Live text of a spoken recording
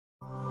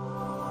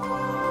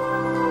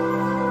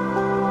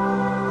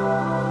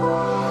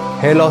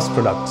Hair loss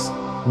products.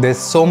 There's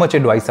so much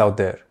advice out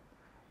there,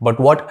 but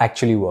what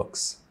actually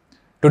works?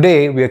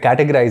 Today, we are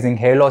categorizing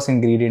hair loss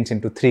ingredients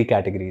into 3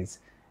 categories: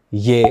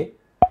 ye,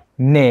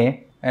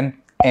 ne, and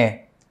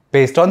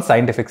based on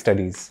scientific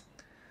studies.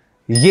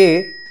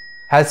 Ye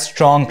has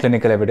strong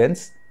clinical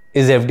evidence,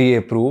 is FDA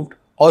approved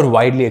or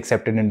widely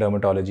accepted in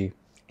dermatology.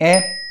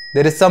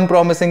 There is some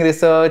promising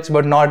research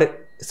but not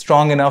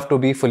strong enough to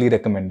be fully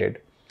recommended.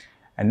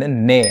 And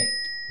then ne,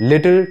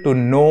 little to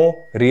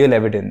no real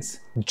evidence,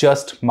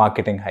 just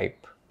marketing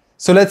hype.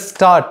 So let's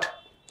start.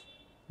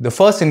 The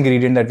first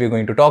ingredient that we're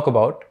going to talk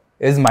about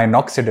is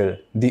Minoxidil,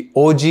 the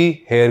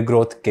OG hair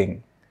growth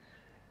king.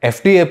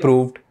 FDA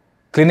approved,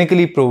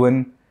 clinically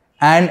proven,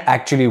 and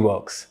actually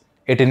works.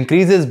 It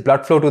increases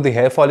blood flow to the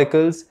hair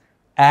follicles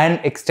and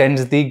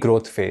extends the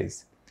growth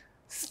phase.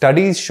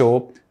 Studies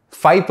show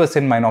 5%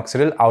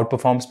 Minoxidil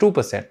outperforms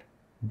 2%.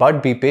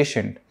 But be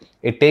patient.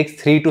 It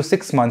takes 3 to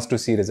 6 months to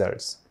see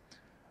results.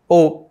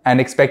 Oh, and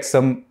expect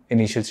some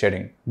initial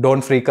shedding.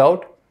 Don't freak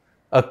out.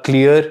 A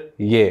clear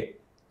yay.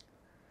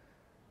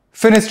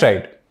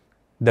 Finasteride,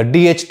 the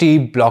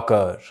DHT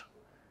blocker.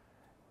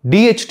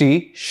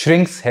 DHT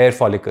shrinks hair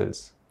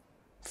follicles.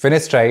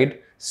 Finasteride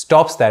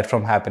stops that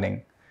from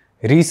happening.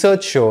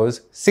 Research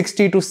shows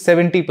 60 to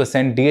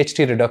 70%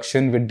 DHT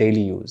reduction with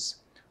daily use.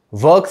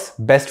 Works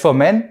best for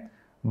men,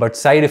 but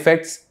side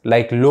effects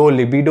like low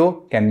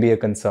libido can be a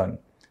concern.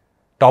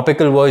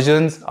 Topical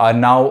versions are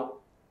now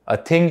a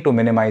thing to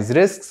minimize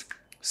risks.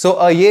 So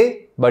a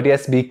yay, but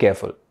yes, be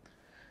careful.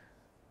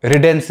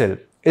 Redensyl.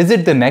 Is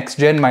it the next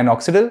gen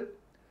Minoxidil?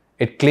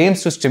 It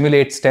claims to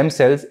stimulate stem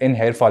cells in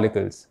hair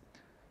follicles.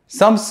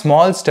 Some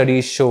small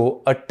studies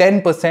show a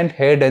 10%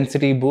 hair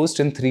density boost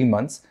in 3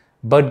 months,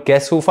 but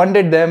guess who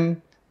funded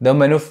them? The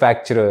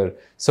manufacturer.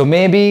 So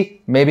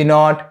maybe, maybe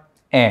not.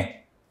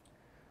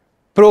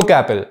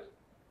 Capixyl,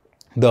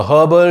 the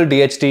herbal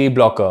DHT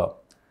blocker.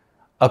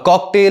 A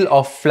cocktail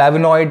of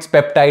flavonoids,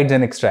 peptides,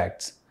 and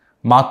extracts.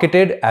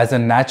 Marketed as a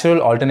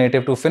natural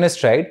alternative to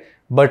Finasteride,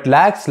 but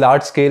lacks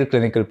large-scale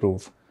clinical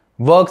proof.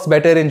 Works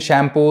better in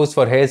shampoos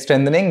for hair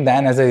strengthening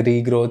than as a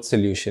regrowth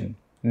solution.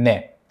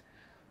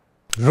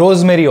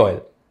 Rosemary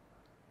Oil.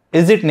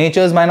 Is it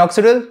nature's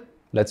Minoxidil?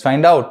 Let's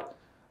find out.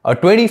 A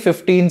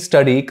 2015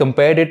 study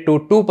compared it to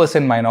 2%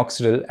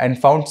 Minoxidil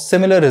and found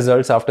similar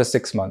results after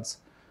 6 months.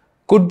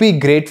 Could be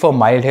great for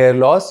mild hair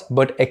loss,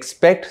 but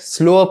expect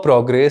slower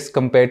progress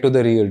compared to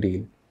the real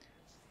deal.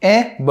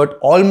 But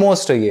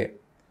almost a yay.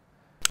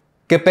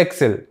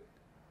 Capixyl.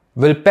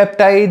 Will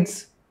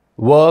peptides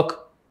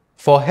work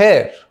for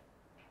hair?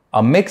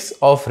 A mix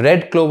of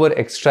red clover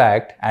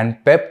extract and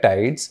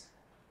peptides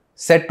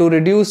said to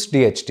reduce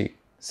DHT.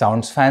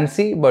 Sounds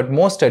fancy, but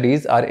most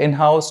studies are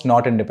in-house,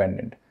 not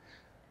independent.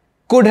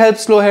 Could help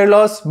slow hair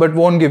loss, but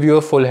won't give you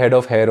a full head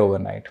of hair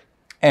overnight.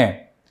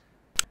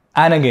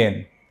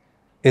 Anagain.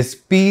 Is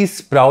pea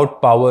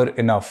sprout power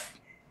enough?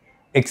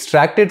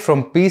 Extracted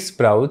from pea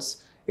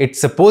sprouts, it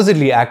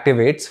supposedly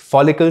activates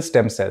follicle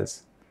stem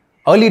cells.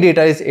 Early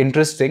data is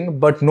interesting,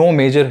 but no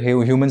major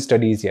human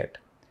studies yet.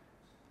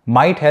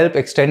 Might help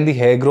extend the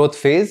hair growth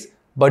phase,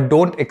 but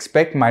don't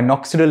expect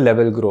Minoxidil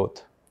level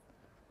growth.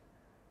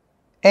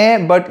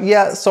 But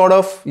yeah, sort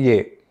of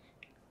yay.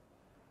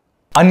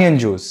 Onion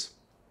juice.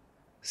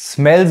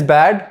 Smells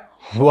bad,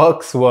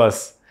 works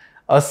worse.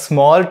 A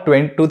small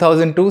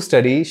 2002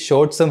 study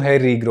showed some hair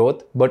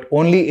regrowth, but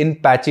only in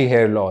patchy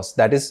hair loss.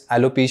 That is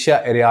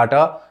alopecia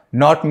areata,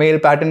 not male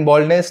pattern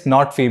baldness,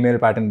 not female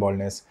pattern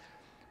baldness.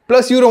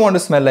 Plus, you don't want to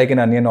smell like an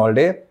onion all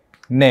day.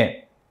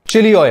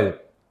 Chili oil.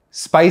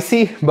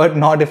 Spicy but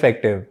not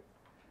effective.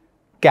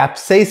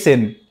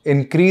 Capsaicin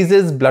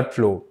increases blood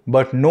flow,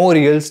 but no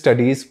real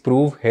studies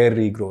prove hair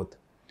regrowth.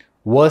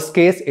 Worst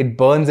case, it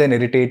burns and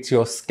irritates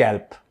your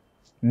scalp.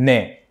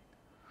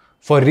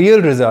 For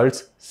real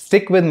results,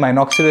 stick with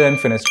Minoxidil and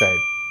Finasteride.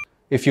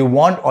 If you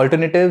want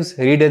alternatives,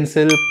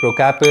 Redensyl,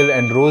 Capixyl,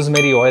 and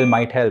Rosemary Oil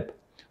might help.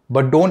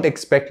 But don't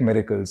expect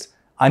miracles.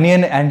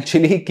 Onion and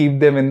chili, keep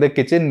them in the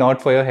kitchen,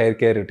 not for your hair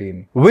care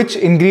routine. Which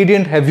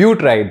ingredient have you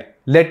tried?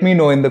 Let me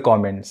know in the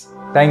comments.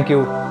 Thank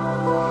you.